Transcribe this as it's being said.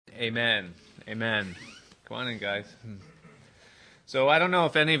Amen. Amen. Come on in, guys. So I don't know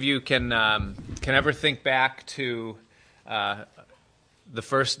if any of you can ever think back to the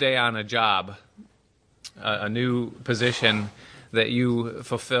first day on a job, a new position that you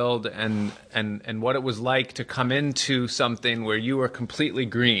fulfilled, and what it was like to come into something where you were completely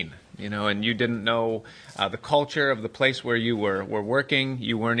green, and you didn't know the culture of the place where you were working.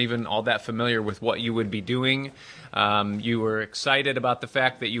 You weren't even all that familiar with what you would be doing. You were excited about the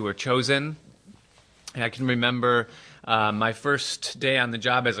fact that you were chosen. And I can remember my first day on the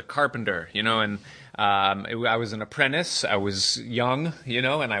job as a carpenter, and I was an apprentice. I was young,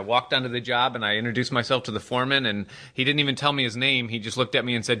 and I walked onto the job and I introduced myself to the foreman, and he didn't even tell me his name. He just looked at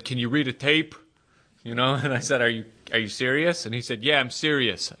me and said, "Can you read a tape?" And I said, "Are you serious?" And he said, "Yeah, I'm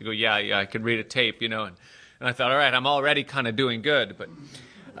serious." I go, "Yeah, I can read a tape," and I thought, all right, I'm already kind of doing good, but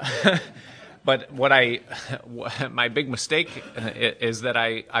but my big mistake is that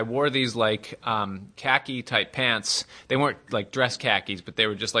I wore these like khaki type pants. They weren't like dress khakis, but they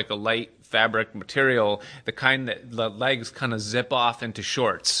were just like a light fabric material, the kind that the legs kind of zip off into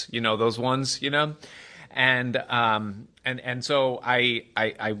shorts. Those ones. And so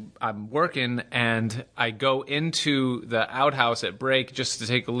I'm working, and I go into the outhouse at break just to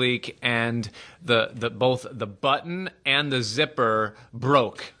take a leak, and both the button and the zipper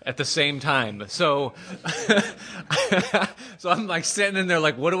broke at the same time. So so I'm like sitting in there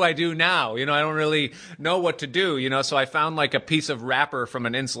like, what do I do now? I don't really know what to do. So I found like a piece of wrapper from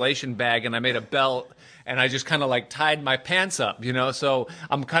an insulation bag, and I made a belt, and I just kind of like tied my pants up. So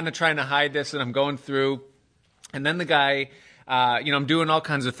I'm kind of trying to hide this, and I'm going through. And then the guy, I'm doing all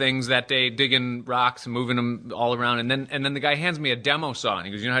kinds of things that day, digging rocks and moving them all around. And then the guy hands me a demo saw, and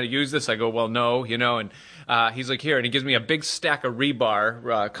he goes, "You know how to use this?" I go, "Well, no, And he's like, "Here," and he gives me a big stack of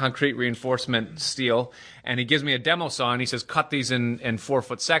rebar, concrete reinforcement steel, and he gives me a demo saw, and he says, "Cut these in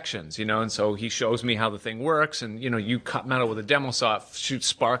 4-foot sections," And so he shows me how the thing works, and you cut metal with a demo saw, it shoots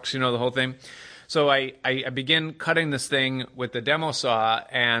sparks, the whole thing. So I begin cutting this thing with the demo saw,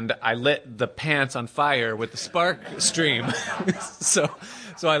 and I lit the pants on fire with the spark stream. So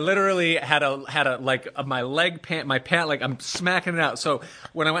I literally had my pant leg, I'm smacking it out. So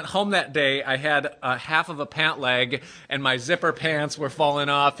when I went home that day, I had half of a pant leg, and my zipper pants were falling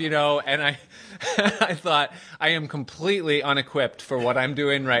off, and I thought, I am completely unequipped for what I'm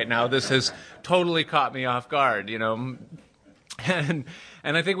doing right now. This has totally caught me off guard,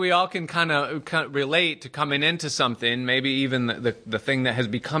 And I think we all can kind of relate to coming into something, maybe even the thing that has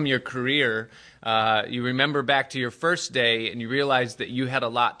become your career. You remember back to your first day, and you realize that you had a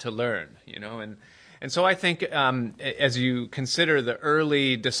lot to learn, And so I think as you consider the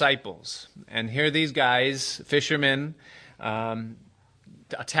early disciples, and here are these guys, fishermen,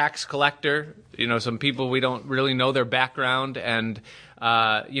 a tax collector, some people we don't really know their background, and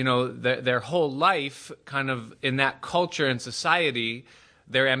their whole life kind of in that culture and society,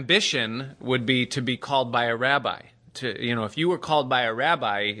 their ambition would be to be called by a rabbi. If you were called by a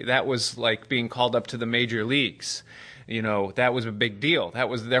rabbi, that was like being called up to the major leagues. That was a big deal. That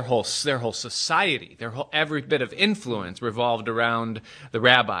was their whole society. Every bit of influence revolved around the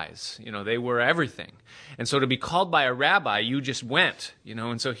rabbis. They were everything. And so to be called by a rabbi, you just went.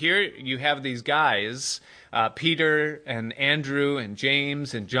 And so here you have these guys, Peter and Andrew and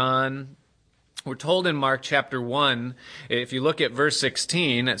James and John. We're told in Mark chapter 1, if you look at verse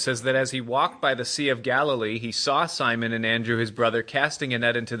 16, it says that as he walked by the Sea of Galilee, he saw Simon and Andrew, his brother, casting a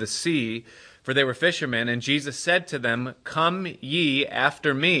net into the sea, for they were fishermen. And Jesus said to them, "Come ye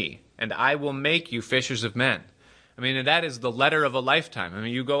after me, and I will make you fishers of men." I mean, that is the letter of a lifetime. I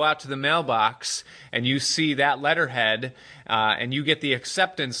mean, you go out to the mailbox, and you see that letterhead, and you get the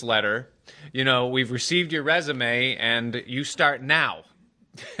acceptance letter. We've received your resume, and you start now.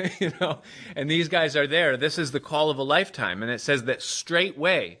 And these guys are there. This is the call of a lifetime. And it says that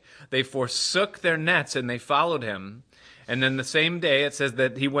straightway they forsook their nets and they followed him. And then the same day it says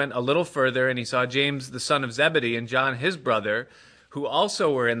that he went a little further and he saw James the son of Zebedee and John his brother, who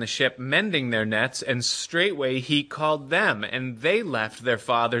also were in the ship mending their nets, and straightway he called them, and they left their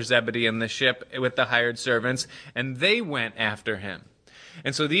father Zebedee in the ship with the hired servants, and they went after him.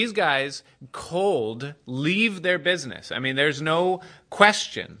 And so these guys, cold, leave their business. I mean, there's no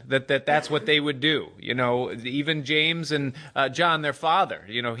question that's what they would do. Even James and John, their father,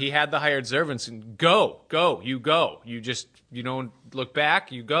 he had the hired servants, and go. You just, don't look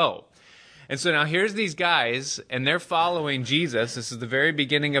back, you go. And so now here's these guys, and they're following Jesus. This is the very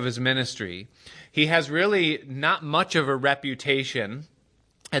beginning of his ministry. He has really not much of a reputation.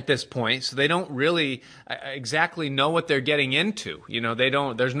 at this point, so they don't really exactly know what they're getting into.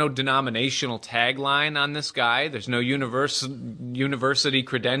 There's no denominational tagline on this guy. There's no university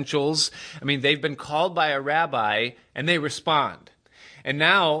credentials. I mean, they've been called by a rabbi and they respond. And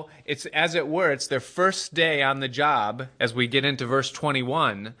now it's their first day on the job as we get into verse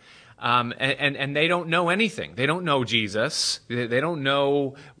 21. And they don't know anything. They don't know Jesus. They don't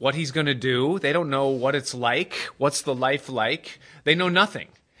know what he's going to do. They don't know what it's like. What's the life like? They know nothing.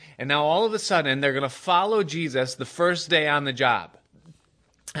 And now all of a sudden, they're going to follow Jesus the first day on the job.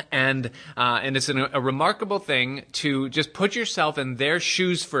 And it's a remarkable thing to just put yourself in their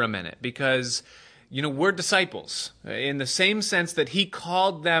shoes for a minute, because, we're disciples. In the same sense that he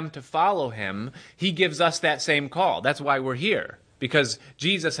called them to follow him, he gives us that same call. That's why we're here, because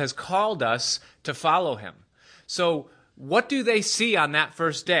Jesus has called us to follow him. So what do they see on that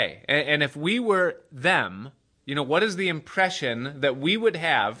first day? And if we were them, what is the impression that we would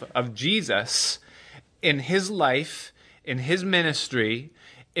have of Jesus in his life, in his ministry,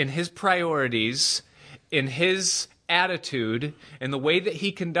 in his priorities, in his attitude, in the way that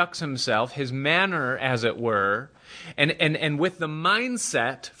he conducts himself, his manner, as it were, and with the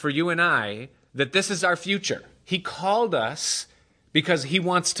mindset for you and I that this is our future. He called us because he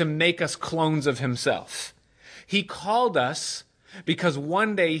wants to make us clones of himself. He called us because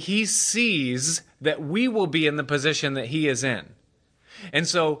one day he sees that we will be in the position that he is in. And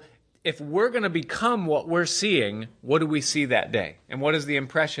so if we're going to become what we're seeing, what do we see that day? And what is the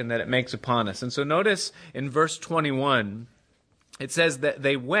impression that it makes upon us? And so notice in verse 21, it says that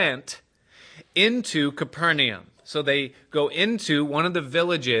they went into Capernaum. So they go into one of the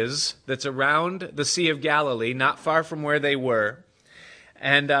villages that's around the Sea of Galilee, not far from where they were.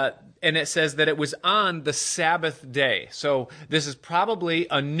 And it says that it was on the Sabbath day. So this is probably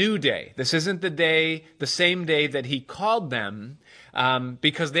a new day. This isn't the same day that he called them,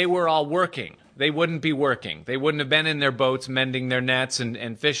 because they were all working. They wouldn't be working. They wouldn't have been in their boats mending their nets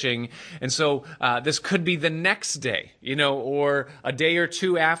and fishing. And so this could be the next day, or a day or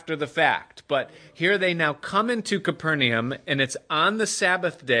two after the fact. But here they now come into Capernaum, and it's on the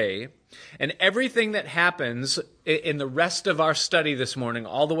Sabbath day. And everything that happens in the rest of our study this morning,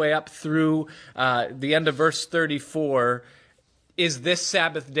 all the way up through the end of verse 34, is this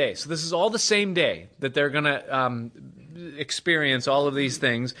Sabbath day. So this is all the same day that they're going to experience all of these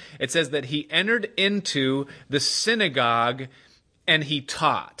things. It says that he entered into the synagogue and he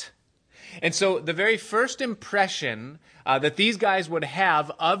taught. And so the very first impression that these guys would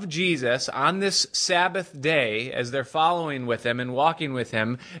have of Jesus on this Sabbath day as they're following with him and walking with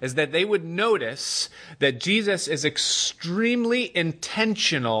him is that they would notice that Jesus is extremely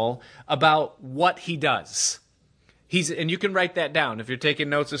intentional about what he does. And you can write that down if you're taking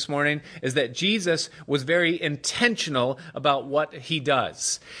notes this morning, is that Jesus was very intentional about what he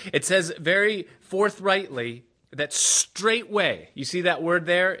does. It says very forthrightly that straightway, you see that word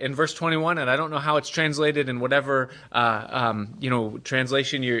there in verse 21, and I don't know how it's translated in whatever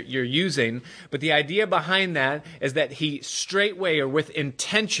translation you're using, but the idea behind that is that he straightway, or with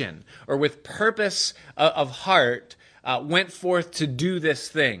intention, or with purpose of heart, went forth to do this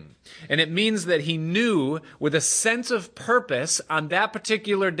thing. And it means that he knew with a sense of purpose on that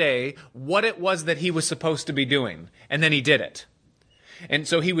particular day what it was that he was supposed to be doing, and then he did it. And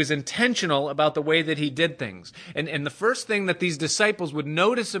so he was intentional about the way that he did things. And the first thing that these disciples would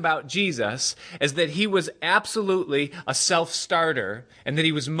notice about Jesus is that he was absolutely a self-starter and that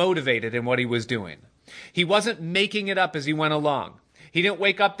he was motivated in what he was doing. He wasn't making it up as he went along. He didn't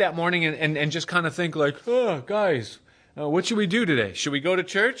wake up that morning and just kind of think like, oh, guys, what should we do today? Should we go to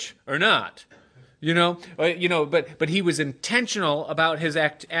church or not? But he was intentional about his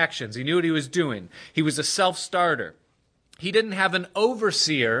actions. He knew what he was doing. He was a self-starter. He didn't have an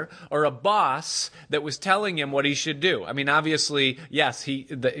overseer or a boss that was telling him what he should do. I mean, obviously, yes,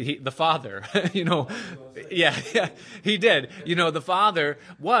 the father, yeah, he did. The father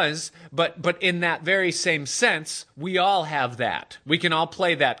was, but in that very same sense, we all have that. We can all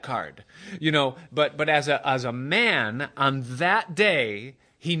play that card, but as a man on that day,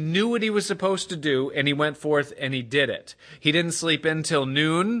 he knew what he was supposed to do, and he went forth and he did it. He didn't sleep in till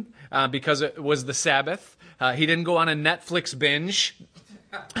noon because it was the Sabbath. He didn't go on a Netflix binge,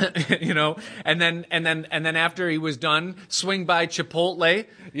 and then after he was done, swing by Chipotle,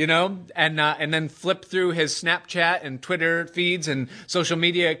 and then flip through his Snapchat and Twitter feeds and social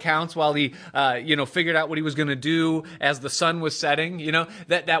media accounts while he, figured out what he was going to do as the sun was setting.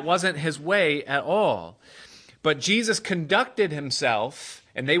 That wasn't his way at all. But Jesus conducted himself,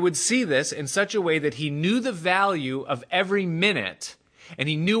 and they would see this in such a way that he knew the value of every minute, and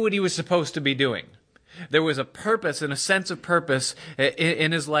he knew what he was supposed to be doing. there was a purpose and a sense of purpose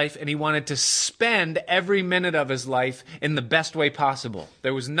in his life, and he wanted to spend every minute of his life in the best way possible.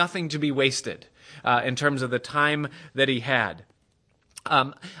 There was nothing to be wasted in terms of the time that he had.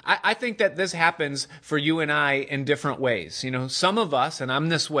 I think that this happens for you and I in different ways. Some of us, and I'm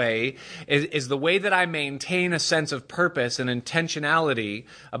this way, is the way that I maintain a sense of purpose and intentionality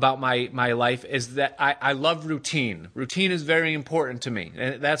about my life is that I love routine. Routine is very important to me.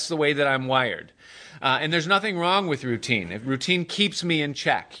 That's the way that I'm wired. And there's nothing wrong with routine. If routine keeps me in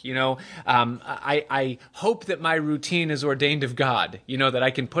check, I hope that my routine is ordained of God, that I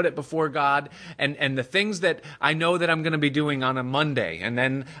can put it before God and the things that I know that I'm going to be doing on a Monday and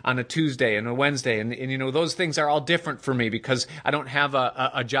then on a Tuesday and a Wednesday. And those things are all different for me because I don't have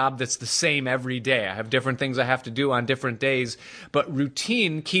a job that's the same every day. I have different things I have to do on different days, but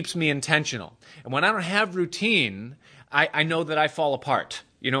routine keeps me intentional. And when I don't have routine, I know that I fall apart.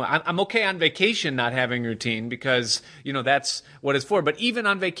 I'm okay on vacation not having routine because, that's what it's for. But even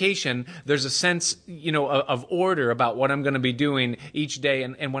on vacation, there's a sense, of order about what I'm going to be doing each day.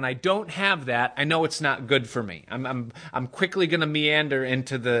 And when I don't have that, I know it's not good for me. I'm quickly going to meander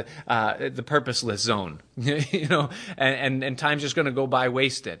into the purposeless zone, and time's just going to go by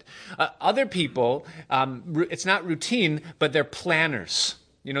wasted. Other people, it's not routine, but they're planners.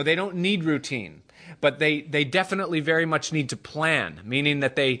 They don't need routine. But they definitely very much need to plan, meaning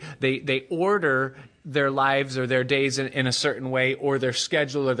that they order their lives or their days in a certain way, or their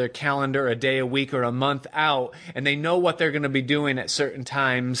schedule or their calendar a day, a week, or a month out, and they know what they're going to be doing at certain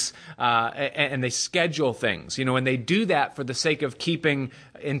times, and they schedule things, and they do that for the sake of keeping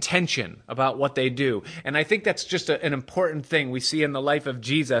intention about what they do. And I think that's just an important thing we see in the life of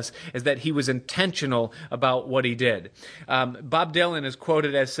Jesus, is that he was intentional about what he did. Bob Dylan is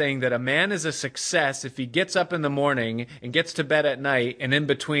quoted as saying that a man is a success if he gets up in the morning and gets to bed at night, and in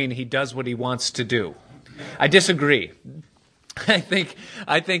between he does what he wants to do. I disagree. I think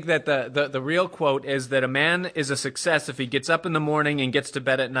that the real quote is that a man is a success if he gets up in the morning and gets to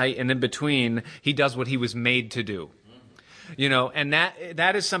bed at night, and in between he does what he was made to do. And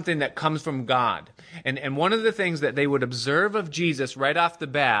that is something that comes from God. And one of the things that they would observe of Jesus right off the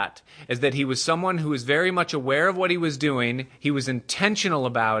bat is that he was someone who was very much aware of what he was doing, he was intentional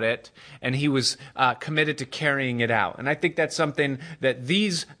about it, and he was committed to carrying it out. And I think that's something that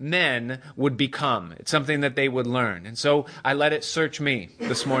these men would become. It's something that they would learn. And so I let it search me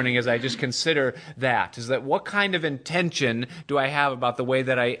this morning as I just consider that, is that what kind of intention do I have about the way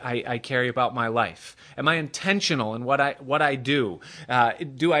that I carry about my life? Am I intentional in what I do?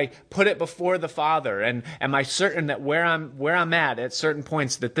 Do I put it before the Father? And am I certain that where I'm at certain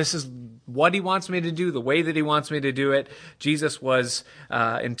points, that this is what he wants me to do, the way that he wants me to do it? Jesus was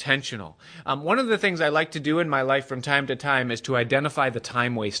intentional. One of the things I like to do in my life from time to time is to identify the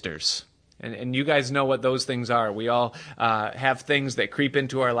time wasters. And you guys know what those things are. We all have things that creep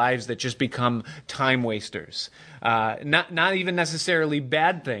into our lives that just become time wasters. Not even necessarily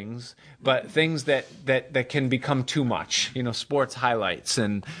bad things, but things that can become too much. Sports highlights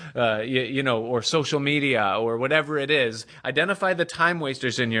and or social media or whatever it is. Identify the time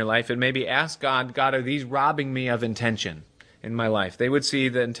wasters in your life and maybe ask God, are these robbing me of intention in my life? They would see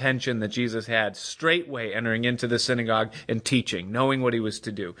the intention that Jesus had straightway entering into the synagogue and teaching, knowing what he was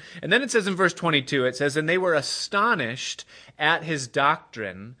to do. And then it says in verse 22, it says, "And they were astonished at his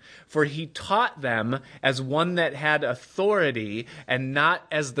doctrine, for he taught them as one that had authority and not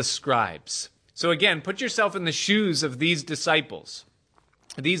as the scribes." So again, put yourself in the shoes of these disciples,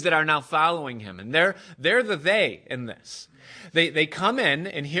 these that are now following him. And they're the they in this. They come in,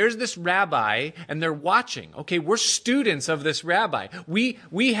 and here's this rabbi, and they're watching. Okay, we're students of this rabbi.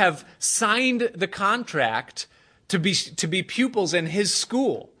 We have signed the contract to be pupils in his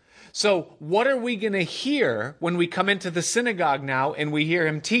school. So what are we going to hear when we come into the synagogue now and we hear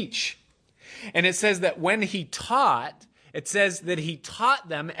him teach? And it says that when he taught, it says that he taught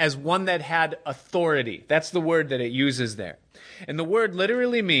them as one that had authority. That's the word that it uses there. And the word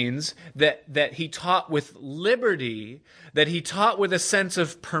literally means that he taught with liberty, that he taught with a sense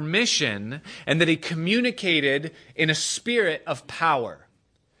of permission, and that he communicated in a spirit of power.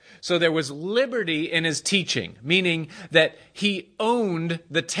 So there was liberty in his teaching, meaning that he owned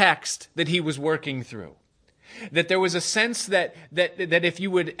the text that he was working through. That there was a sense that if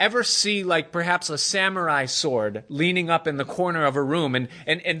you would ever see like perhaps a samurai sword leaning up in the corner of a room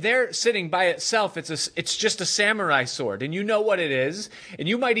and there sitting by itself, it's just a samurai sword, and you know what it is, and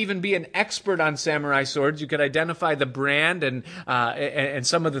you might even be an expert on samurai swords. You could identify the brand and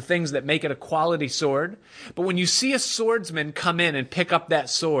some of the things that make it a quality sword. But when you see a swordsman come in and pick up that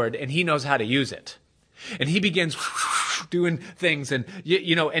sword and he knows how to use it, And he begins doing things, and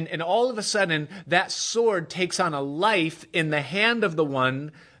and all of a sudden that sword takes on a life in the hand of the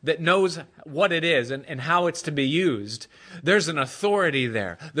one that knows what it is and how it's to be used. There's an authority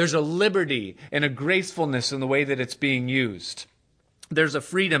there. There's a liberty and a gracefulness in the way that it's being used. There's a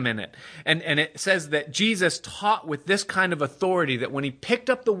freedom in it. And it says that Jesus taught with this kind of authority, that when he picked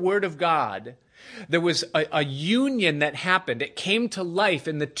up the word of God, there was a union that happened. It came to life,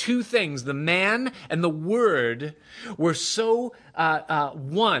 and the two things, the man and the word, were so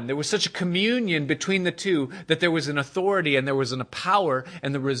one. There was such a communion between the two that there was an authority and there was a power.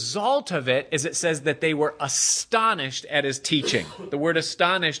 And the result of it is, it says that they were astonished at his teaching. The word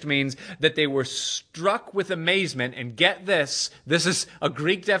astonished means that they were struck with amazement. And get this is a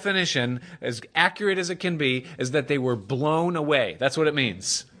Greek definition, as accurate as it can be, is that they were blown away. That's what it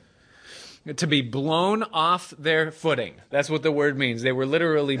means. To be blown off their footing. That's what the word means. They were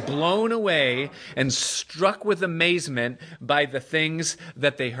literally blown away and struck with amazement by the things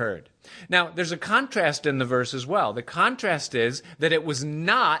that they heard. Now, there's a contrast in the verse as well. The contrast is that it was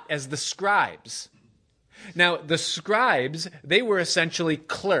not as the scribes. Now, the scribes, they were essentially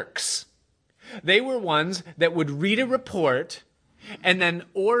clerks. They were ones that would read a report and then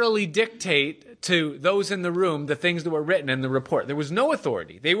orally dictate to those in the room the things that were written in the report. There was no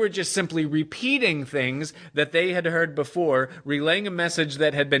authority. They were just simply repeating things that they had heard before, relaying a message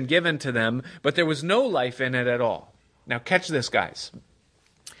that had been given to them, but there was no life in it at all. Now catch this, guys.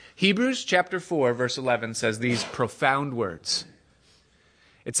 Hebrews chapter 4, verse 11 says these profound words.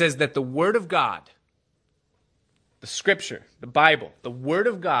 It says that the Word of God, the Scripture, the Bible, the Word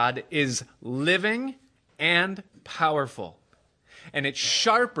of God is living and powerful. And it's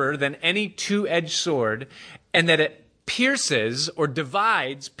sharper than any two-edged sword, and that it pierces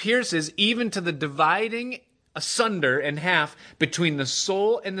even to the dividing asunder in half between the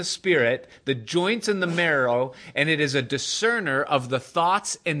soul and the spirit, the joints and the marrow, and it is a discerner of the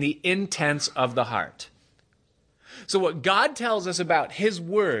thoughts and the intents of the heart. So what God tells us about his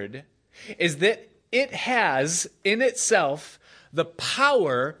word is that it has in itself the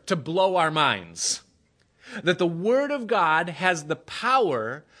power to blow our minds. That the Word of God has the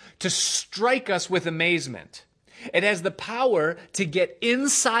power to strike us with amazement. It has the power to get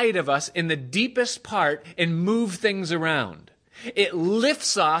inside of us in the deepest part and move things around. It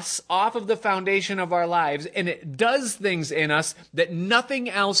lifts us off of the foundation of our lives, and it does things in us that nothing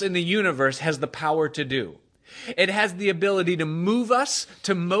else in the universe has the power to do. It has the ability to move us,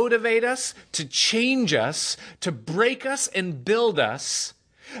 to motivate us, to change us, to break us and build us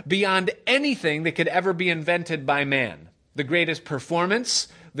beyond anything that could ever be invented by man. The greatest performance,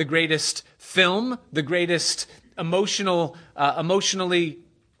 the greatest film, the greatest emotionally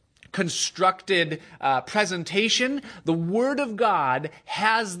constructed presentation. The Word of God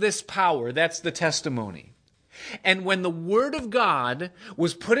has this power. That's the testimony. And when the Word of God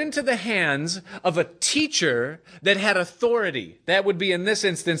was put into the hands of a teacher that had authority, that would be in this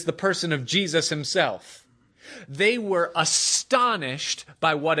instance the person of Jesus himself, they were astonished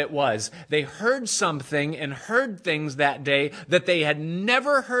by what it was. They heard something and heard things that day that they had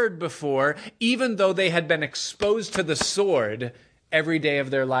never heard before, even though they had been exposed to the sword every day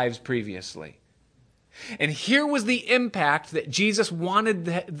of their lives previously. And here was the impact that Jesus wanted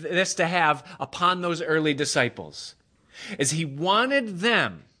this to have upon those early disciples, is he wanted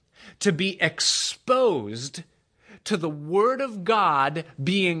them to be exposed to the Word of God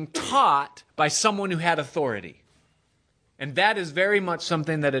being taught by someone who had authority. And that is very much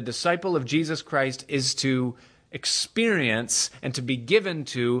something that a disciple of Jesus Christ is to experience and to be given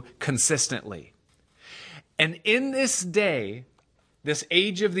to consistently. And in this day, this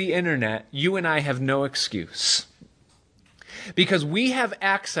age of the internet, you and I have no excuse. Because we have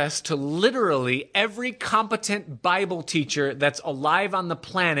access to literally every competent Bible teacher that's alive on the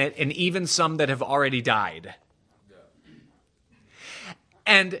planet, and even some that have already died.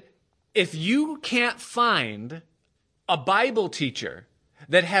 And if you can't find a Bible teacher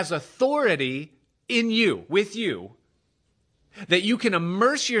that has authority in you, with you, that you can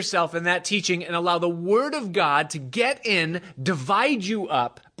immerse yourself in that teaching and allow the Word of God to get in, divide you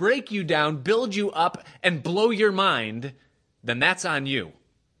up, break you down, build you up, and blow your mind, then that's on you.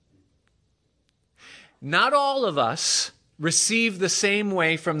 Not all of us receive the same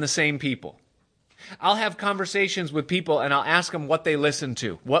way from the same people. I'll have conversations with people and I'll ask them what they listen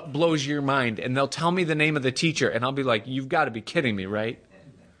to. What blows your mind? And they'll tell me the name of the teacher. And I'll be like, you've got to be kidding me, right?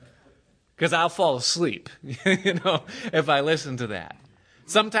 Because I'll fall asleep, if I listen to that.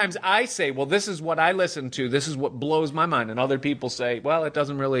 Sometimes I say, well, this is what I listen to. This is what blows my mind. And other people say, well, it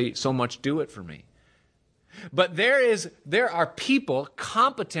doesn't really so much do it for me. But there are people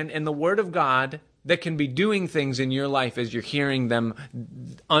competent in the Word of God that can be doing things in your life as you're hearing them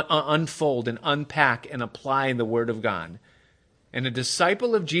unfold and unpack and apply the Word of God. And a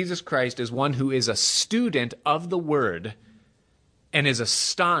disciple of Jesus Christ is one who is a student of the Word and is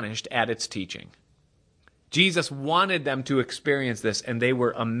astonished at its teaching. Jesus wanted them to experience this, and they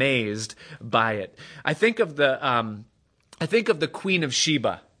were amazed by it. I think of the Queen of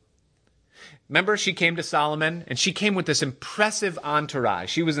Sheba. Remember, she came to Solomon, and she came with this impressive entourage.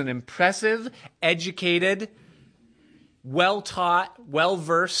 She was an impressive, educated, well-taught,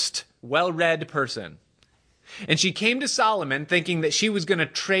 well-versed, well-read person. And she came to Solomon thinking that she was going to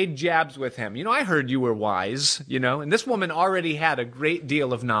trade jabs with him. I heard you were wise, and this woman already had a great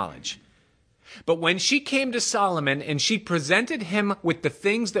deal of knowledge. But when she came to Solomon and she presented him with the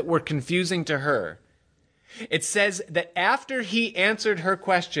things that were confusing to her, it says that after he answered her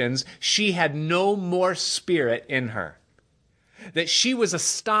questions, she had no more spirit in her. That she was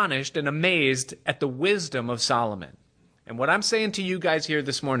astonished and amazed at the wisdom of Solomon. And what I'm saying to you guys here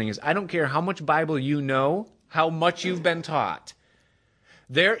this morning is, I don't care how much Bible you know, how much you've been taught.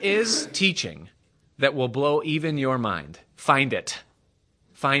 There is teaching that will blow even your mind. Find it.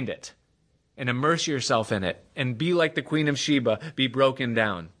 Find it. And immerse yourself in it. And be like the Queen of Sheba. Be broken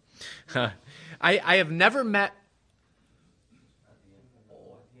down. I have never met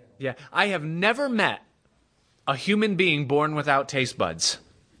a human being born without taste buds.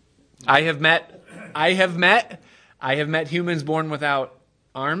 I have met humans born without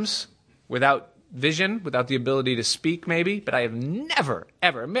arms, without vision, without the ability to speak maybe, but I have never,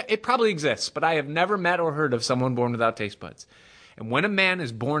 ever, it probably exists, but I have never met or heard of someone born without taste buds. And when a man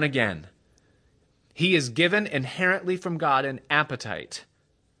is born again, he is given inherently from God an appetite.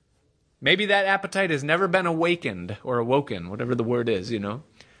 Maybe that appetite has never been awakened or awoken, whatever the word is,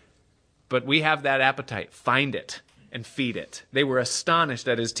 But we have that appetite. Find it and feed it. They were astonished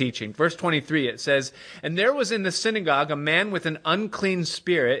at his teaching. Verse 23, it says, "And there was in the synagogue a man with an unclean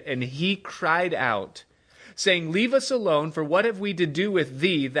spirit, and he cried out, saying, 'Leave us alone, for what have we to do with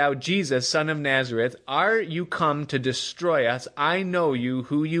thee, thou Jesus, son of Nazareth? Are you come to destroy us? I know you,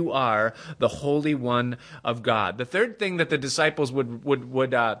 who you are, the Holy One of God.'" The third thing that the disciples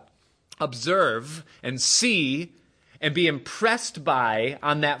would observe and see and be impressed by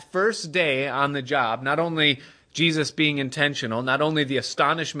on that first day on the job, not only Jesus being intentional, not only the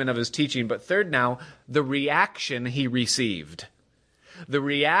astonishment of his teaching, but third now, the reaction he received. The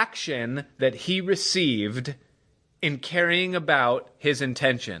reaction that he received in carrying about his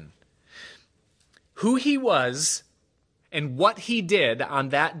intention. Who he was and what he did on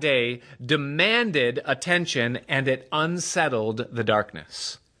that day demanded attention, and it unsettled the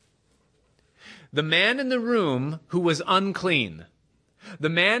darkness. The man in the room who was unclean, the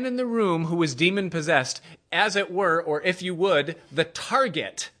man in the room who was demon-possessed, as it were, or if you would, the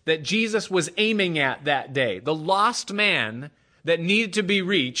target that Jesus was aiming at that day, the lost man that needed to be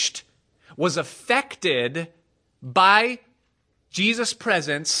reached, was affected by Jesus'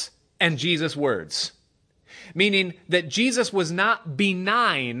 presence and Jesus' words. Meaning that Jesus was not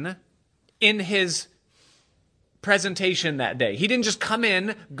benign in his presentation that day. He didn't just come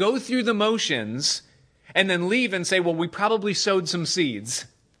in, go through the motions, and then leave and say, well, we probably sowed some seeds.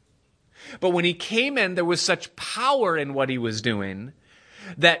 But when he came in, there was such power in what he was doing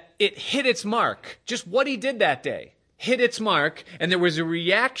that it hit its mark. Just what he did that day hit its mark, and there was a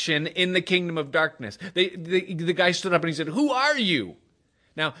reaction in the kingdom of darkness. The guy stood up and he said, "Who are you?"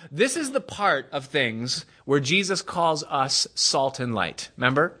 Now, this is the part of things where Jesus calls us salt and light.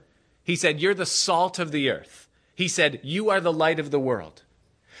 Remember? He said, "You're the salt of the earth." He said, "You are the light of the world."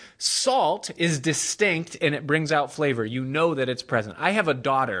 Salt is distinct and it brings out flavor. You know that it's present. I have a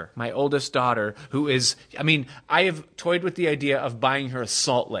daughter, my oldest daughter, who is, I have toyed with the idea of buying her a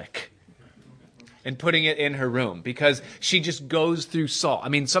salt lick and putting it in her room because she just goes through salt.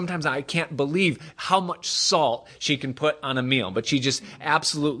 Sometimes I can't believe how much salt she can put on a meal, but she just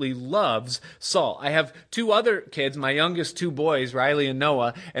absolutely loves salt. I have two other kids, my youngest two boys, Riley and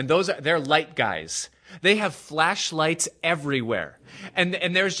Noah, and they're light guys. They have flashlights everywhere.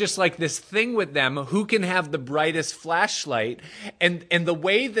 And there's just like this thing with them, who can have the brightest flashlight. And the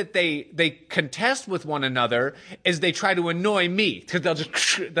way that they contest with one another is they try to annoy me. Because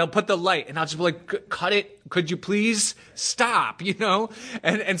they'll put the light and I'll just be like, cut it. Could you please stop?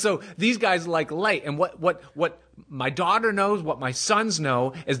 And so these guys like light. And what my daughter knows, what my sons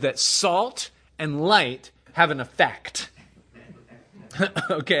know, is that salt and light have an effect.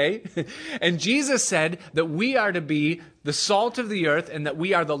 Okay? And Jesus said that we are to be the salt of the earth and that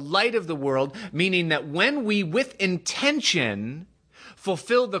we are the light of the world, meaning that when we, with intention,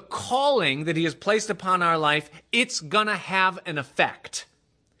 fulfill the calling that he has placed upon our life, it's gonna have an effect.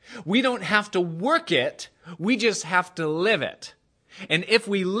 We don't have to work it. We just have to live it. And if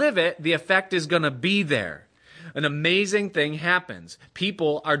we live it, the effect is going to be there. An amazing thing happens.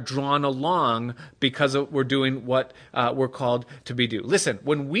 People are drawn along because we're doing what we're called to be do. Listen,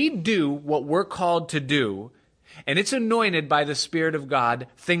 when we do what we're called to do, and it's anointed by the Spirit of God,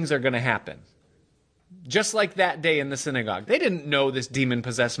 things are going to happen. Just like that day in the synagogue. They didn't know this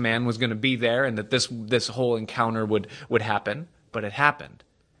demon-possessed man was going to be there and that this whole encounter would happen, but it happened.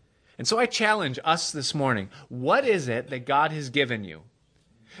 And so I challenge us this morning, what is it that God has given you?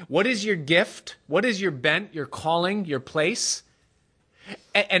 What is your gift? What is your bent, your calling, your place?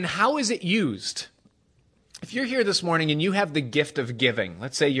 And how is it used? If you're here this morning and you have the gift of giving,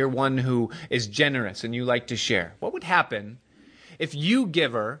 let's say you're one who is generous and you like to share, what would happen if you,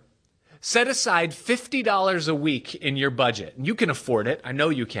 giver, set aside $50 a week in your budget? You can afford it. I know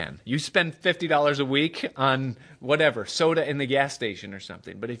you can. You spend $50 a week on whatever, soda in the gas station or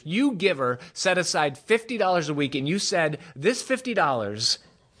something. But if you, giver, set aside $50 a week and you said, this $50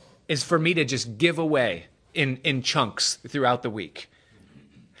 is for me to just give away in chunks throughout the week.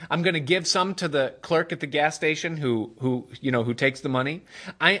 I'm going to give some to the clerk at the gas station who takes the money.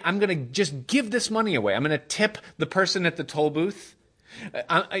 I'm going to just give this money away. I'm going to tip the person at the toll booth.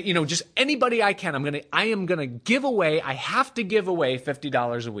 Just anybody I can. I am going to give away. I have to give away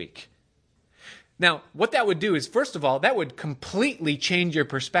 $50 a week. Now, what that would do is, first of all, that would completely change your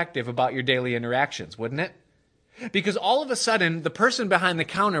perspective about your daily interactions, wouldn't it? Because all of a sudden, the person behind the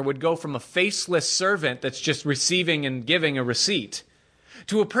counter would go from a faceless servant that's just receiving and giving a receipt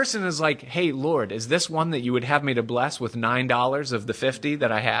to a person who's like, hey, Lord, is this one that you would have me to bless with $9 of the 50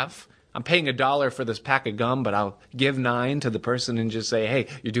 that I have? I'm paying $1 for this pack of gum, but I'll give 9 to the person and just say, hey,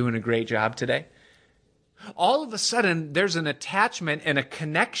 you're doing a great job today. All of a sudden, there's an attachment and a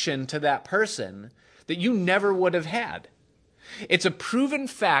connection to that person that you never would have had. It's a proven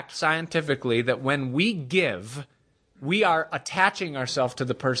fact scientifically that when we give, we are attaching ourselves to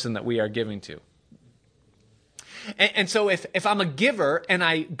the person that we are giving to. And so if I'm a giver and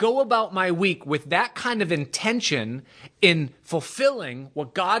I go about my week with that kind of intention in fulfilling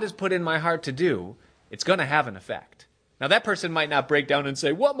what God has put in my heart to do, it's going to have an effect. Now, that person might not break down and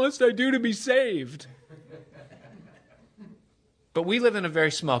say, what must I do to be saved? But we live in a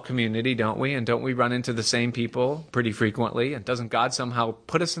very small community, don't we? And don't we run into the same people pretty frequently? And doesn't God somehow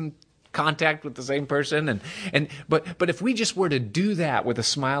put us in contact with the same person? But if we just were to do that with a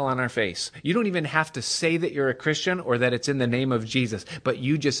smile on our face, you don't even have to say that you're a Christian or that it's in the name of Jesus, but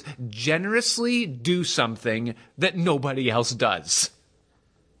you just generously do something that nobody else does.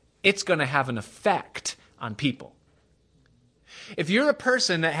 It's going to have an effect on people. If you're a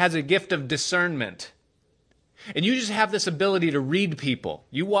person that has a gift of discernment, and you just have this ability to read people.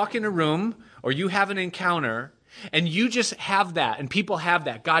 You walk in a room or you have an encounter and you just have that, and people have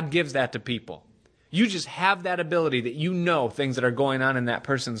that. God gives that to people. You just have that ability that you know things that are going on in that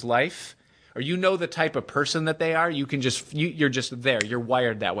person's life, or you know the type of person that they are. You're just there. You're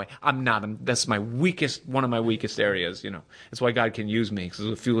wired that way. That's one of my weakest areas, That's why God can use me, because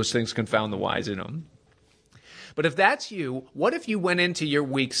the foolish things confound the wise, But if that's you, what if you went into your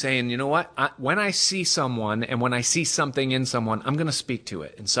week saying, you know what, when I see someone and when I see something in someone, I'm going to speak to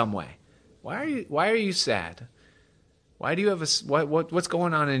it in some way. Why are you sad? Why do you have what's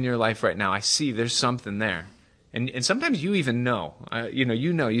going on in your life right now? I see there's something there. And sometimes you even know,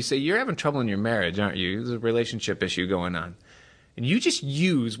 you say you're having trouble in your marriage, aren't you? There's a relationship issue going on. And you just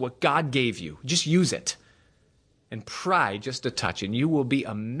use what God gave you. Just use it. And pry just a touch, and you will be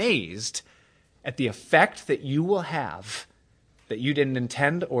amazed at the effect that you will have that you didn't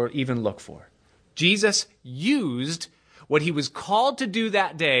intend or even look for. Jesus used what he was called to do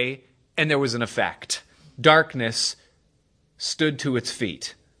that day, and there was an effect. Darkness stood to its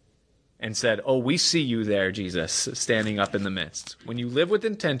feet and said, oh, we see you there, Jesus, standing up in the midst. When you live with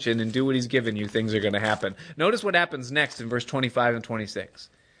intention and do what he's given you, things are going to happen. Notice what happens next in verse 25 and 26.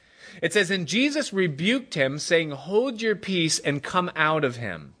 It says, and Jesus rebuked him, saying, hold your peace and come out of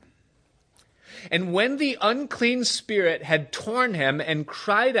him. And when the unclean spirit had torn him and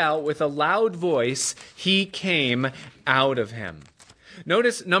cried out with a loud voice, he came out of him.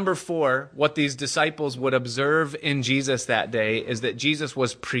 Notice number 4, what these disciples would observe in Jesus that day is that Jesus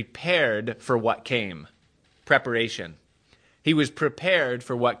was prepared for what came. Preparation. He was prepared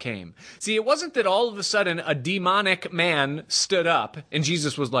for what came. See, it wasn't that all of a sudden a demonic man stood up and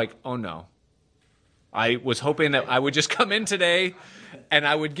Jesus was like, oh no. I was hoping that I would just come in today and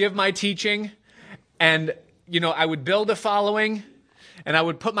I would give my teaching. And, I would build a following, and I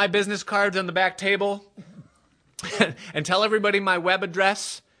would put my business cards on the back table and tell everybody my web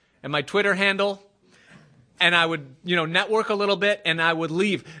address and my Twitter handle. and I would, network a little bit, and I would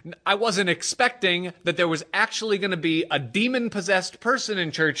leave. I wasn't expecting that there was actually going to be a demon-possessed person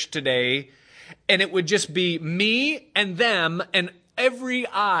in church today, and it would just be me and them and every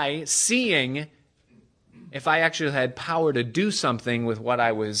eye seeing if I actually had power to do something with what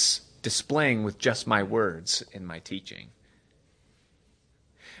I was displaying with just my words in my teaching.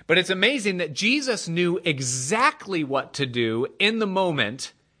 But it's amazing that Jesus knew exactly what to do in the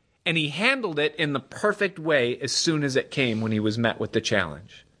moment, and he handled it in the perfect way as soon as it came when he was met with the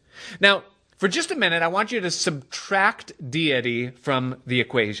challenge. Now, for just a minute, I want you to subtract deity from the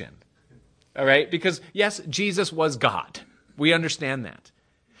equation. All right? Because, yes, Jesus was God. We understand that.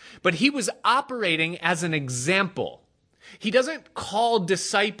 But he was operating as an example. He doesn't call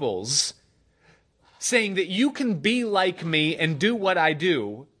disciples saying that you can be like me and do what I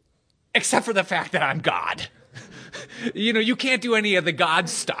do, except for the fact that I'm God. You can't do any of the God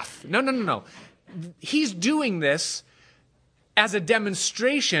stuff. No. He's doing this as a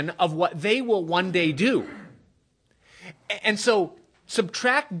demonstration of what they will one day do. And so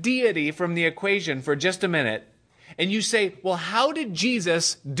subtract deity from the equation for just a minute, and you say, well, how did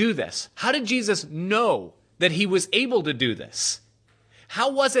Jesus do this? How did Jesus know that he was able to do this? How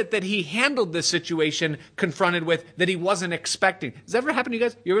was it that he handled this situation confronted with that he wasn't expecting? Does that ever happen to you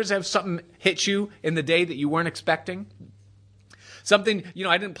guys? You ever have something hit you in the day that you weren't expecting? Something,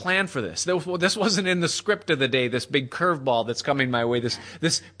 I didn't plan for this. This wasn't in the script of the day, this big curveball that's coming my way,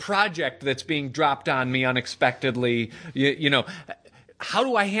 this project that's being dropped on me unexpectedly. How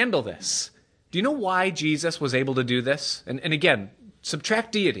do I handle this? Do you know why Jesus was able to do this? And again,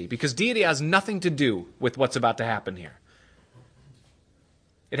 subtract deity, because deity has nothing to do with what's about to happen here.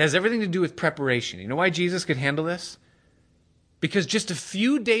 It has everything to do with preparation. You know why Jesus could handle this? Because just a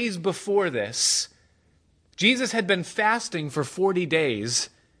few days before this, Jesus had been fasting for 40 days,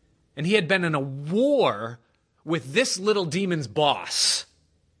 and he had been in a war with this little demon's boss.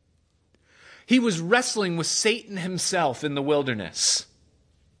 He was wrestling with Satan himself in the wilderness.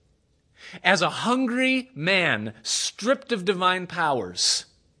 As a hungry man, stripped of divine powers,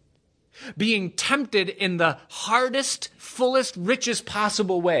 being tempted in the hardest, fullest, richest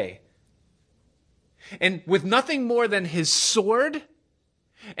possible way. And with nothing more than his sword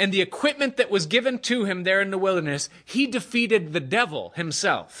and the equipment that was given to him there in the wilderness, he defeated the devil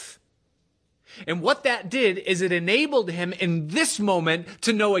himself. And what that did is it enabled him in this moment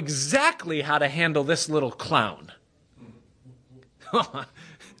to know exactly how to handle this little clown.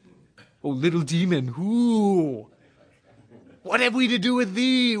 Oh, little demon, ooh. What have we to do with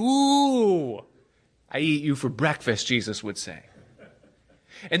thee? Ooh. I eat you for breakfast, Jesus would say.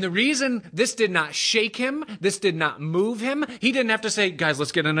 And the reason this did not shake him, this did not move him, he didn't have to say, guys,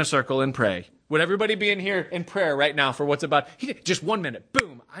 let's get in a circle and pray. Would everybody be in here in prayer right now for what's about? He did, just 1 minute,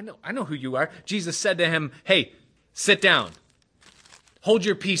 boom, I know who you are. Jesus said to him, hey, sit down. Hold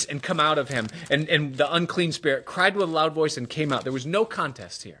your peace and come out of him. And the unclean spirit cried with a loud voice and came out. There was no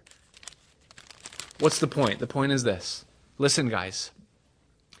contest here. What's the point? The point is this. Listen, guys.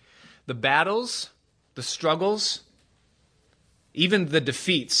 The battles, the struggles, even the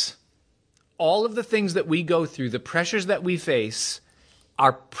defeats, all of the things that we go through, the pressures that we face,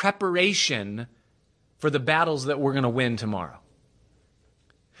 are preparation for the battles that we're going to win tomorrow.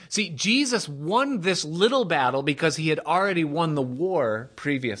 See, Jesus won this little battle because he had already won the war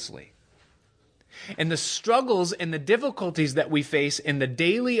previously. And the struggles and the difficulties that we face in the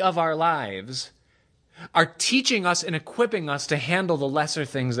daily of our lives are teaching us and equipping us to handle the lesser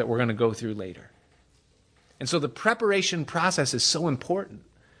things that we're going to go through later. And so the preparation process is so important.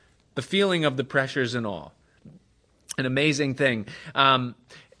 The feeling of the pressures and all. An amazing thing. I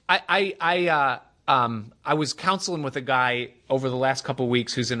was counseling with a guy over the last couple of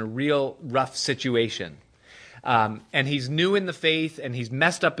weeks who's in a real rough situation. And he's new in the faith, and he's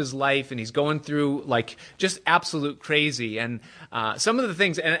messed up his life, and he's going through like just absolute crazy. And some of the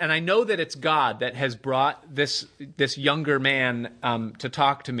things, and I know that it's God that has brought this younger man to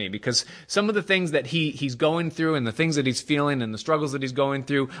talk to me, because some of the things that he's going through and the things that he's feeling and the struggles that he's going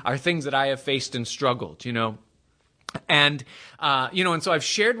through are things that I have faced and struggled, And, and so I've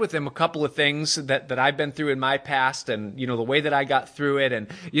shared with him a couple of things that I've been through in my past, and, the way that I got through it, and,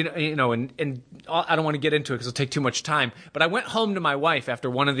 and I don't want to get into it because it'll take too much time, but I went home to my wife after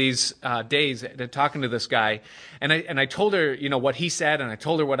one of these days talking to this guy, and I told her, what he said, and I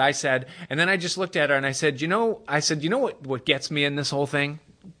told her what I said, and then I just looked at her and I said, what gets me in this whole thing?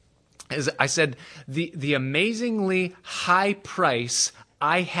 Is I said, the amazingly high price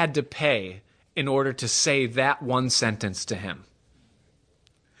I had to pay in order to say that one sentence to him.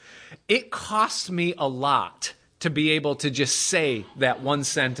 It cost me a lot to be able to just say that one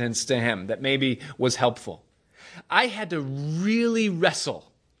sentence to him that maybe was helpful. I had to really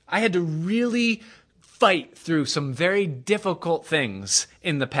wrestle. I had to really fight through some very difficult things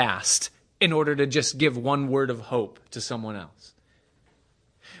in the past in order to just give one word of hope to someone else.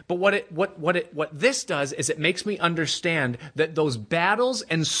 But what this does is it makes me understand that those battles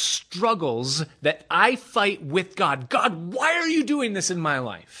and struggles that I fight with God, God, why are you doing this in my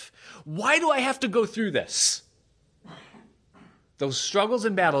life? Why do I have to go through this? Those struggles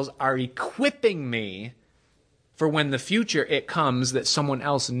and battles are equipping me for when the future it comes that someone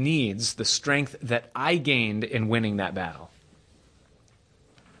else needs the strength that I gained in winning that battle.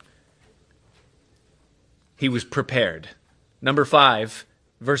 He was prepared. Number 5,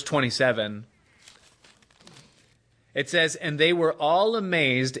 verse 27. It says, and they were all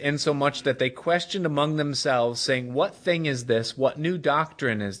amazed insomuch that they questioned among themselves, saying, what thing is this? What new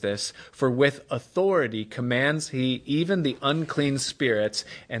doctrine is this? For with authority commands he even the unclean spirits,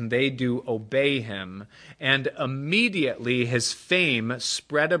 and they do obey him. And immediately his fame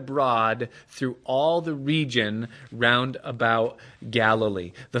spread abroad through all the region round about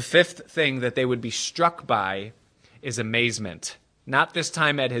Galilee. The 5th thing that they would be struck by is amazement. Not this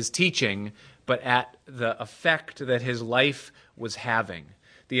time at his teaching, but at the effect that his life was having.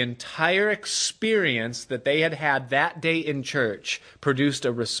 The entire experience that they had that day in church produced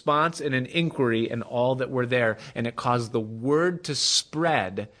a response and an inquiry in all that were there, and it caused the word to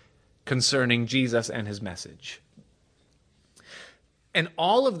spread concerning Jesus and his message. And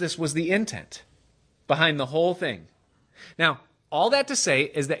all of this was the intent behind the whole thing. Now, all that to say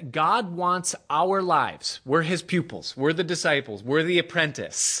is that God wants our lives. We're his pupils. We're the disciples. We're the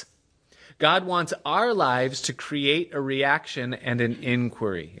apprentice. God wants our lives to create a reaction and an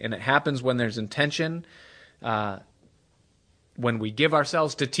inquiry. And it happens when there's intention, when we give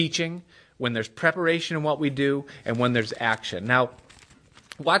ourselves to teaching, when there's preparation in what we do, and when there's action. Now,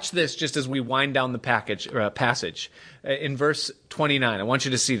 watch this just as we wind down the passage. In verse 29, I want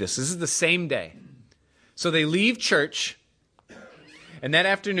you to see this. This is the same day. So they leave church. And that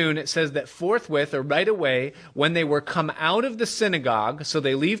afternoon, it says that forthwith, or right away, when they were come out of the synagogue, so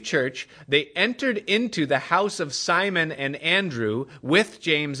they leave church, they entered into the house of Simon and Andrew with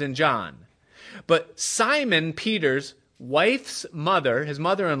James and John. But Simon Peter's wife's mother, his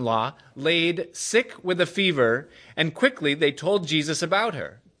mother-in-law, laid sick with a fever, and quickly they told Jesus about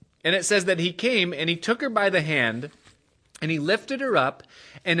her. And it says that he came and he took her by the hand, and he lifted her up,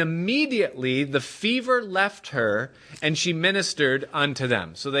 and immediately the fever left her, and she ministered unto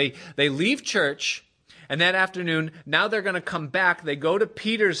them. So they leave church, and that afternoon, now they're going to come back. They go to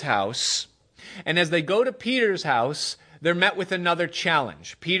Peter's house, and as they go to Peter's house, they're met with another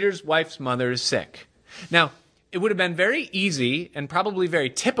challenge. Peter's wife's mother is sick. Now, it would have been very easy and probably very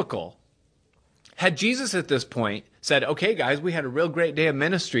typical had Jesus at this point said, okay, guys, we had a real great day of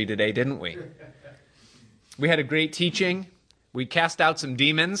ministry today, didn't we? We had a great teaching. We cast out some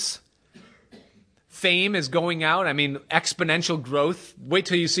demons. Fame is going out. I mean, exponential growth. Wait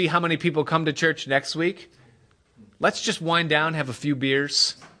till you see how many people come to church next week. Let's just wind down, have a few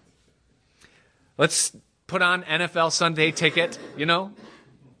beers. Let's put on NFL Sunday ticket,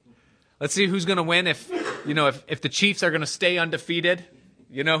 Let's see who's going to win if the Chiefs are going to stay undefeated.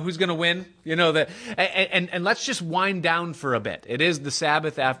 Who's going to win? And let's just wind down for a bit. It is the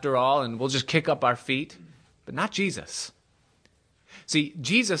Sabbath after all, and we'll just kick up our feet. But not Jesus. See,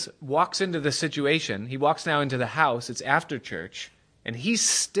 Jesus walks into the situation. He walks now into the house. It's after church. And he's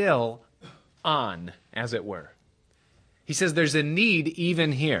still on, as it were. He says there's a need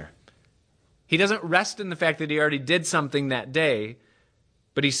even here. He doesn't rest in the fact that he already did something that day,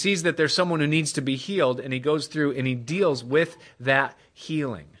 but he sees that there's someone who needs to be healed, and he goes through and he deals with that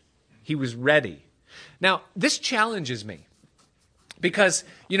healing. He was ready. Now, this challenges me because,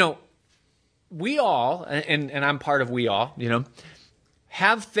 we all, and I'm part of we all,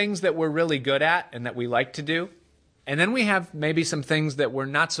 have things that we're really good at and that we like to do. And then we have maybe some things that we're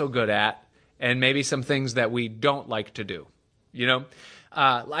not so good at and maybe some things that we don't like to do.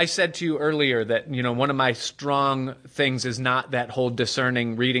 I said to you earlier that, one of my strong things is not that whole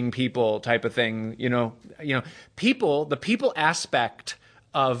discerning, reading people type of thing. The people aspect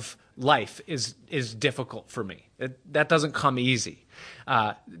of life is difficult for me. That doesn't come easy.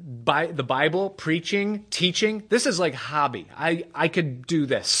 By the Bible, preaching, teaching, this is like hobby. I could do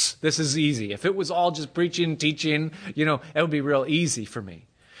this. This is easy. If it was all just preaching, teaching, it would be real easy for me.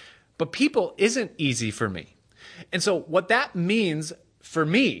 But people isn't easy for me. And so what that means for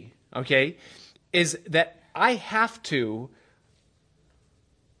me, okay, is that I have to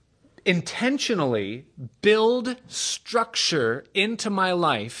intentionally build structure into my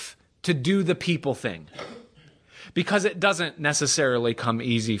life to do the people thing. because it doesn't necessarily come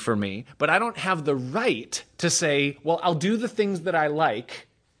easy for me, but I don't have the right to say, well, I'll do the things that I like,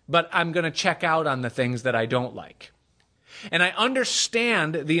 but I'm going to check out on the things that I don't like. And I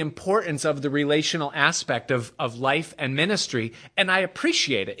understand the importance of the relational aspect of life and ministry, and I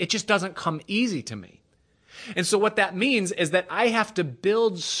appreciate it. It just doesn't come easy to me. And so what that means is that I have to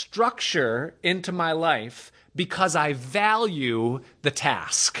build structure into my life because I value the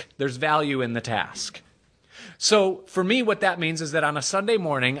task. There's value in the task. So for me, what that means is that on a Sunday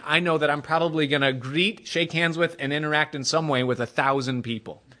morning, I know that I'm probably going to greet, shake hands with, and interact in some way with 1,000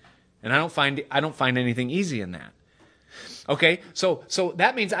 people. And I don't find anything easy in that. Okay, so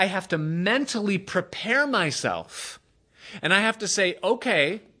that means I have to mentally prepare myself. And I have to say,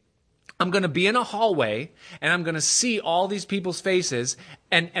 okay, I'm going to be in a hallway, and I'm going to see all these people's faces,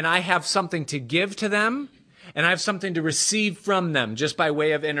 and I have something to give to them, and I have something to receive from them just by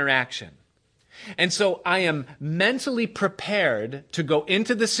way of interaction. And so I am mentally prepared to go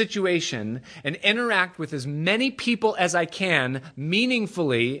into the situation and interact with as many people as I can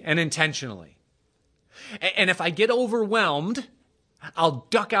meaningfully and intentionally. And if I get overwhelmed, I'll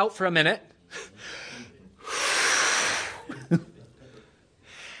duck out for a minute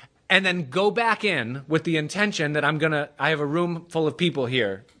and then go back in with the intention that I have a room full of people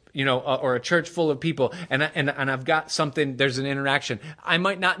here, or a church full of people, and I've got something, there's an interaction. I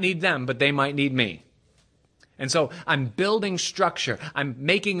might not need them, but they might need me. And so I'm building structure. I'm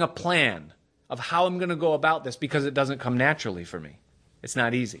making a plan of how I'm going to go about this because it doesn't come naturally for me. It's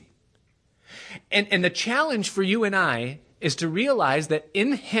not easy. And the challenge for you and I is to realize that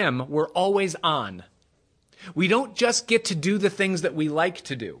in Him, we're always on. We don't just get to do the things that we like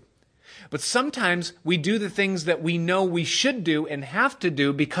to do. But sometimes we do the things that we know we should do and have to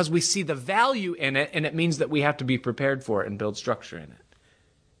do because we see the value in it, and it means that we have to be prepared for it and build structure in it.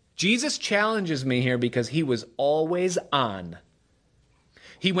 Jesus challenges me here because He was always on.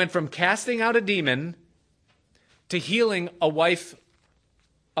 He went from casting out a demon to healing a wife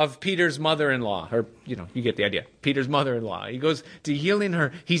of Peter's mother-in-law, or, you get the idea, Peter's mother-in-law. He goes to healing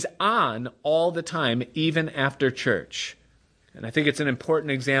her. He's on all the time, even after church. And I think it's an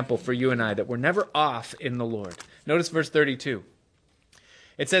important example for you and I that we're never off in the Lord. Notice verse 32.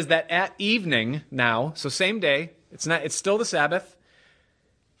 It says that at evening now, so same day, it's still the Sabbath,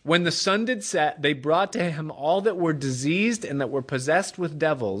 when the sun did set, they brought to him all that were diseased and that were possessed with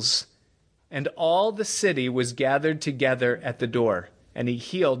devils, and all the city was gathered together at the door. And he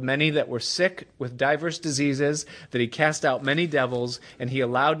healed many that were sick with divers diseases, that he cast out many devils, and he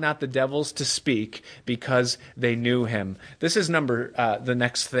allowed not the devils to speak, because they knew him. This is the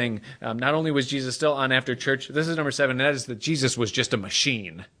next thing. Not only was Jesus still on after church, this is number 7, and that is that Jesus was just a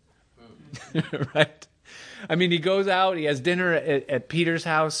machine. Right? I mean, he goes out, he has dinner at Peter's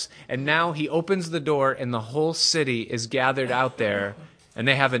house, and now he opens the door, and the whole city is gathered out there, and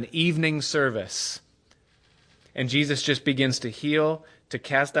they have an evening service. And Jesus just begins to heal, to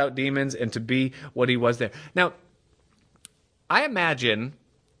cast out demons, and to be what he was there. Now, I imagine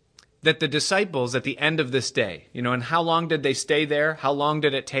that the disciples at the end of this day, and how long did they stay there? How long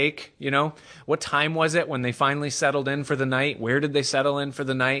did it take? What time was it when they finally settled in for the night? Where did they settle in for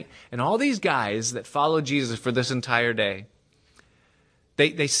the night? And all these guys that followed Jesus for this entire day,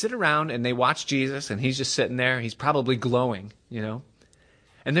 they sit around and they watch Jesus, and he's just sitting there. He's probably glowing,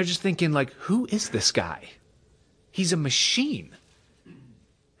 And they're just thinking, who is this guy? He's a machine.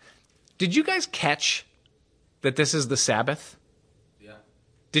 Did you guys catch that this is the Sabbath? Yeah.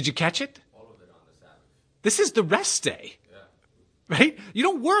 Did you catch it? All of it on the Sabbath. This is the rest day. Yeah. Right? You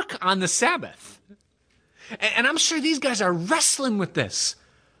don't work on the Sabbath. And I'm sure these guys are wrestling with this.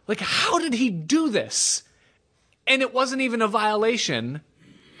 How did he do this? And it wasn't even a violation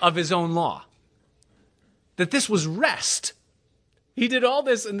of his own law. That this was rest. He did all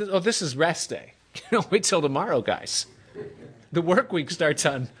this, and this is rest day. Wait till tomorrow, guys. The work week starts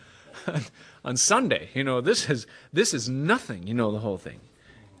on Sunday. This is nothing, the whole thing.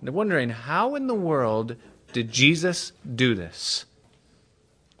 And they're wondering, how in the world did Jesus do this?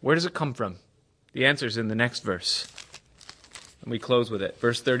 Where does it come from? The answer is in the next verse. And we close with it.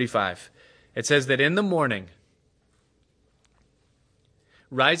 Verse 35. It says that in the morning,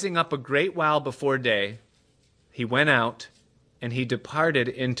 rising up a great while before day, he went out, and he departed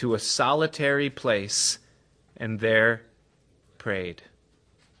into a solitary place, and there prayed.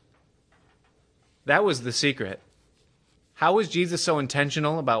 That was the secret. How was Jesus so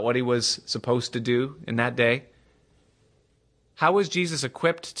intentional about what he was supposed to do in that day? How was Jesus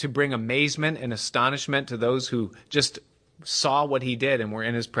equipped to bring amazement and astonishment to those who just saw what he did and were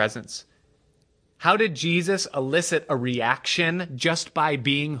in his presence? How did Jesus elicit a reaction just by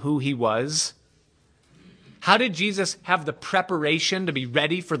being who he was? How did Jesus have the preparation to be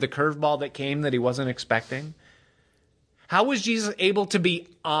ready for the curveball that came that he wasn't expecting? How was Jesus able to be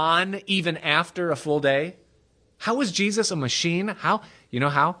on even after a full day? How was Jesus a machine? How? You know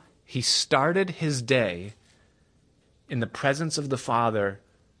how? He started his day in the presence of the Father,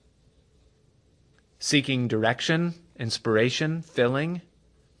 seeking direction, inspiration, filling,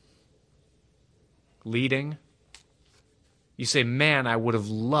 leading. You say, man, I would have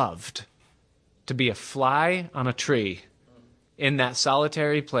loved to be a fly on a tree in that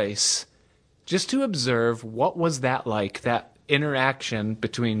solitary place, just to observe what was that like, that interaction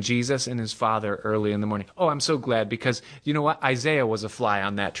between Jesus and his Father early in the morning. Oh, I'm so glad, because you know what? Isaiah was a fly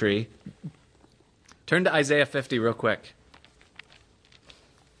on that tree. Turn to Isaiah 50 real quick.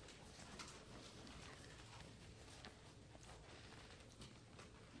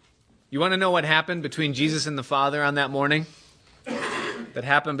 You want to know what happened between Jesus and the Father on that morning? That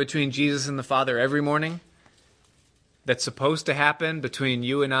happened between Jesus and the Father every morning? That's supposed to happen between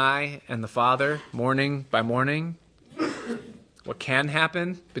you and I and the Father morning by morning? What can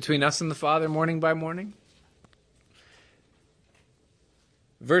happen between us and the Father morning by morning?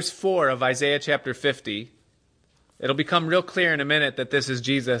 Verse 4 of Isaiah chapter 50. It'll become real clear in a minute that this is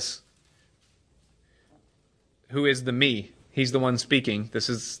Jesus, who is the me. He's the one speaking. This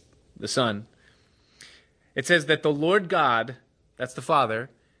is the Son. It says that the Lord God, that's the Father,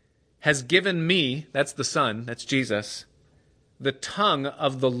 has given me, that's the Son, that's Jesus, the tongue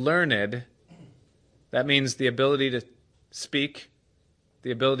of the learned. That means the ability to speak,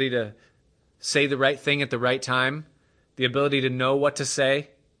 the ability to say the right thing at the right time, the ability to know what to say.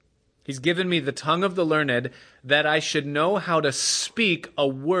 He's given me the tongue of the learned, that I should know how to speak a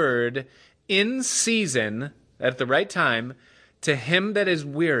word in season, at the right time, to him that is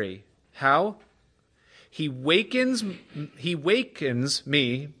weary. How? He wakens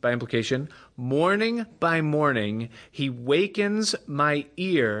me, by implication, morning by morning. He wakens my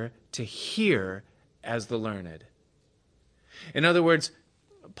ear to hear as the learned. In other words,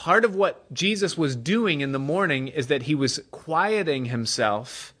 part of what Jesus was doing in the morning is that he was quieting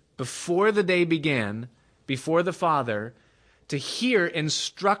himself before the day began, before the Father, to hear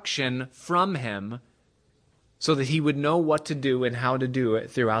instruction from him, so that he would know what to do and how to do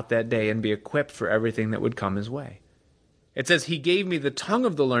it throughout that day and be equipped for everything that would come his way. It says, he gave me the tongue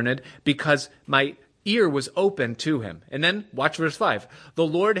of the learned because my ear was open to him. And then, watch verse 5. The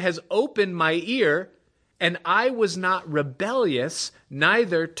Lord has opened my ear, and I was not rebellious,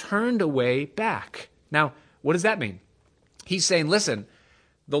 neither turned away back. Now, what does that mean? He's saying, listen,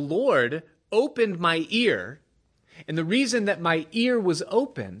 the Lord opened my ear, and the reason that my ear was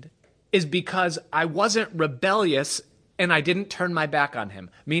opened is because I wasn't rebellious and I didn't turn my back on him.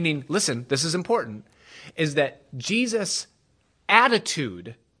 Meaning, listen, this is important, is that Jesus'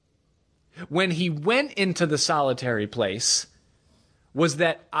 attitude when he went into the solitary place was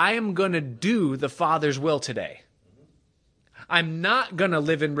that I am going to do the Father's will today. I'm not going to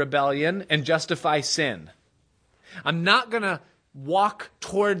live in rebellion and justify sin. I'm not going to walk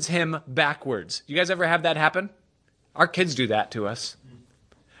towards him backwards. You guys ever have that happen? Our kids do that to us.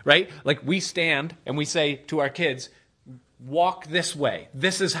 Right? Like we stand and we say to our kids, walk this way.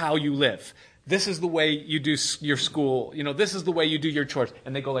 This is how you live. This is the way you do your school. You know, this is the way you do your chores.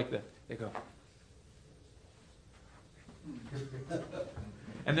 And they go like this. They go.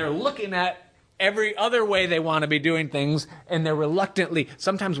 And they're looking at every other way they want to be doing things, and they're reluctantly.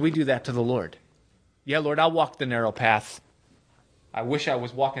 Sometimes we do that to the Lord. Yeah, Lord, I'll walk the narrow path. I wish I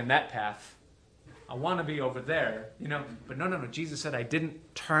was walking that path. I want to be over there, you know. But no. Jesus said, I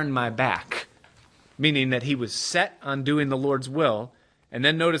didn't turn my back. Meaning that he was set on doing the Lord's will. And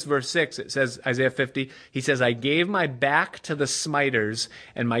then notice verse 6, it says, Isaiah 50, he says, I gave my back to the smiters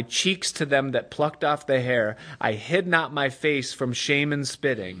and my cheeks to them that plucked off the hair. I hid not my face from shame and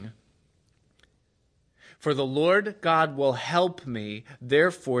spitting. For the Lord God will help me,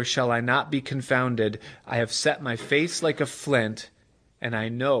 therefore shall I not be confounded. I have set my face like a flint, and I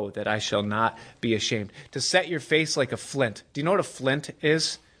know that I shall not be ashamed. To set your face like a flint. Do you know what a flint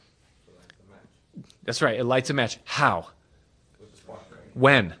is? That's right, it lights a match. How?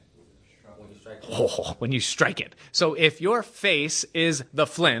 When? When you strike it. So if your face is the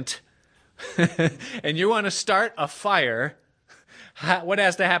flint, and you want to start a fire, what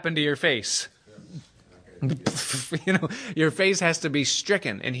has to happen to your face? You know, your face has to be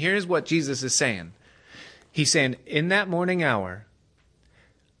stricken. And here's what Jesus is saying. He's saying, in that morning hour,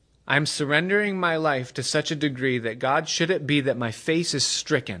 I'm surrendering my life to such a degree that, God, should it be that my face is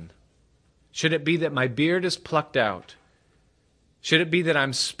stricken? Should it be that my beard is plucked out? Should it be that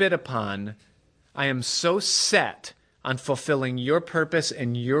I'm spit upon? I am so set on fulfilling your purpose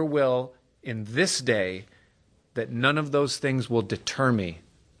and your will in this day that none of those things will deter me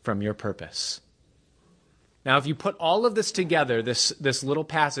from your purpose. Now, if you put all of this together, this little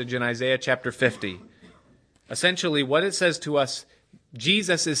passage in Isaiah chapter 50, essentially what it says to us,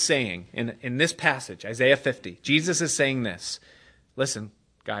 Jesus is saying in this passage, Isaiah 50, Jesus is saying this. Listen,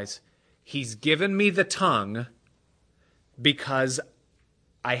 guys, he's given me the tongue because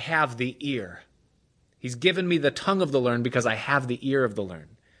I have the ear. He's given me the tongue of the learned because I have the ear of the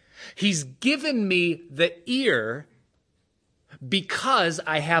learned. He's given me the ear because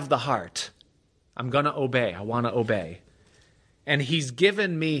I have the heart. I'm going to obey. I want to obey. And he's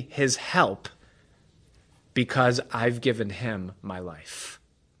given me his help because I've given him my life.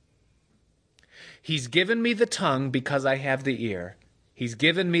 He's given me the tongue because I have the ear. He's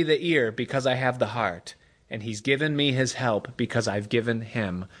given me the ear because I have the heart. And he's given me his help because I've given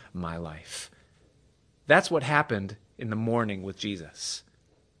him my life. That's what happened in the morning with Jesus.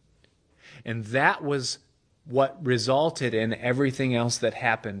 And that was what resulted in everything else that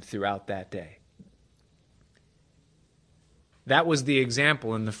happened throughout that day. That was the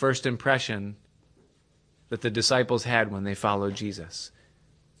example and the first impression that the disciples had when they followed Jesus.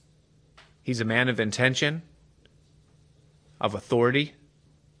 He's a man of intention, of authority,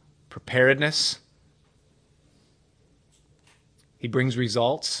 preparedness. He brings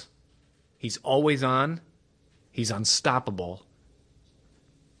results. He's always on. He's unstoppable.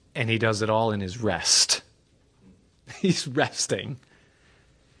 And he does it all in his rest. He's resting.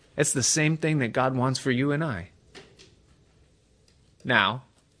 It's the same thing that God wants for you and I. Now,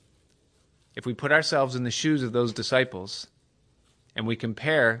 if we put ourselves in the shoes of those disciples and we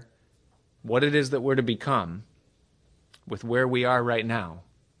compare what it is that we're to become with where we are right now,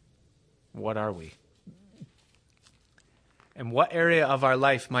 what are we? And what area of our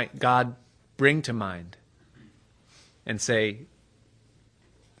life might God bring to mind and say,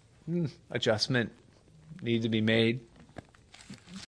 adjustment needs to be made?